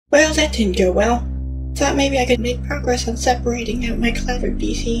Well, that didn't go well. Thought maybe I could make progress on separating out my cluttered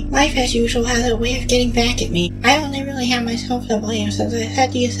PC. Life as usual has a way of getting back at me. I only really have myself to blame since I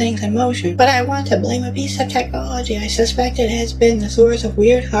set these things in motion, but I want to blame a piece of technology I suspected has been the source of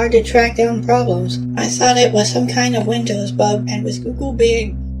weird, hard to track down problems. I thought it was some kind of Windows bug, and with Google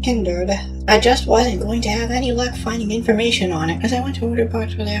being hindered, I just wasn't going to have any luck finding information on it. As I went to order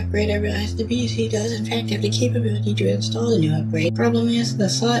parts for the upgrade, I realized the PC does in fact have the capability to install the new upgrade. Problem is, the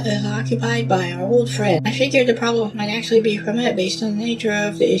slot is occupied by our old friend. I figured the problem might actually be from it based on the nature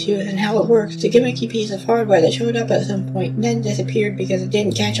of the issue and how it works. The gimmicky piece of hardware that showed up at some point and then disappeared because it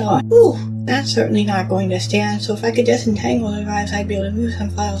didn't catch on. Whew! That's certainly not going to stand, so if I could disentangle the drives, I'd be able to move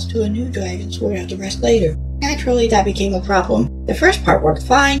some files to a new drive and sort out the rest later. Naturally, that became a problem. The first part worked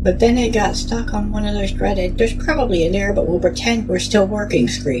fine, but then it got stuck on one of those dreaded "there's probably an error but we'll pretend we're still working"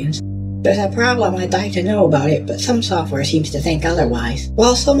 screens. There's a problem, I'd like to know about it, but some software seems to think otherwise.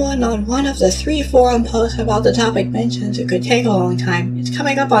 While someone on one of the 3 forum posts about the topic mentions it could take a long time, it's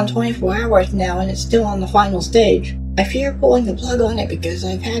coming up on 24 hours now and it's still on the final stage. I fear pulling the plug on it because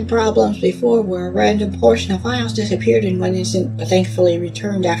I've had problems before where a random portion of files disappeared in one instant, but thankfully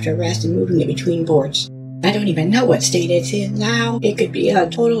returned after rest and moving it between boards. I don't even know what state it's in now. It could be a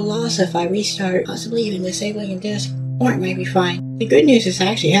total loss if I restart, possibly even disabling a disk, or it might be fine. The good news is I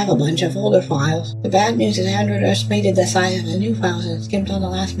actually have a bunch of older files. The bad news is Android estimated the size of the new files and skimped on the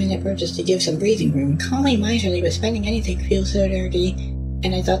last minute purchase to give some breathing room. Call me miserly, but spending anything feels so dirty,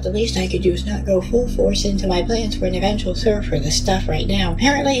 and I thought the least I could do is not go full force into my plans for an eventual serve for this stuff right now.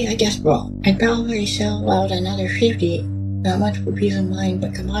 Apparently, I guessed wrong. I'd probably sell out another 50. Not much for peace of mind,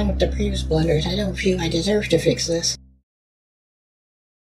 but combined with the previous blunders, I don't feel I deserve to fix this.